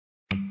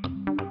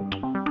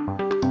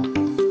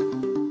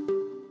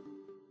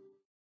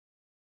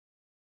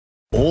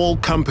All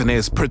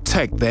companies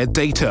protect their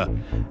data.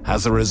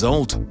 As a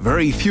result,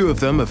 very few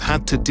of them have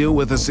had to deal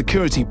with a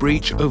security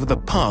breach over the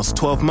past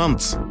 12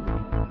 months.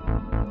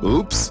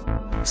 Oops,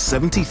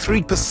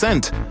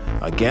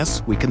 73%. I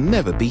guess we can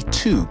never be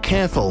too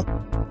careful.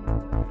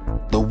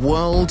 The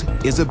world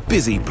is a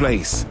busy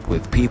place,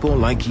 with people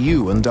like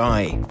you and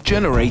I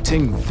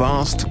generating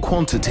vast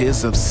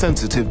quantities of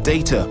sensitive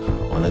data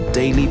on a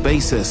daily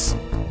basis.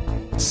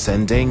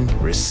 Sending,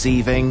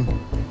 receiving,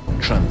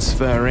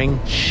 transferring,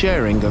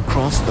 sharing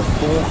across the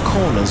four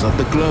corners of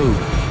the globe.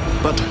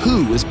 But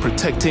who is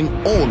protecting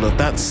all of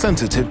that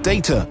sensitive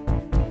data?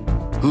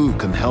 Who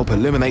can help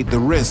eliminate the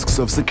risks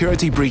of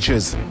security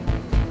breaches?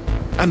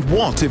 And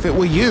what if it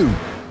were you?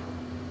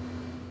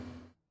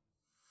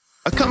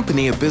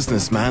 Accompany a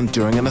businessman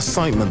during an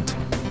assignment.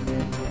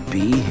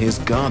 Be his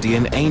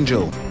guardian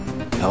angel.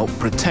 Help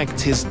protect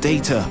his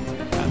data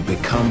and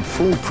become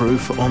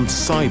foolproof on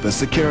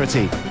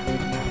cybersecurity.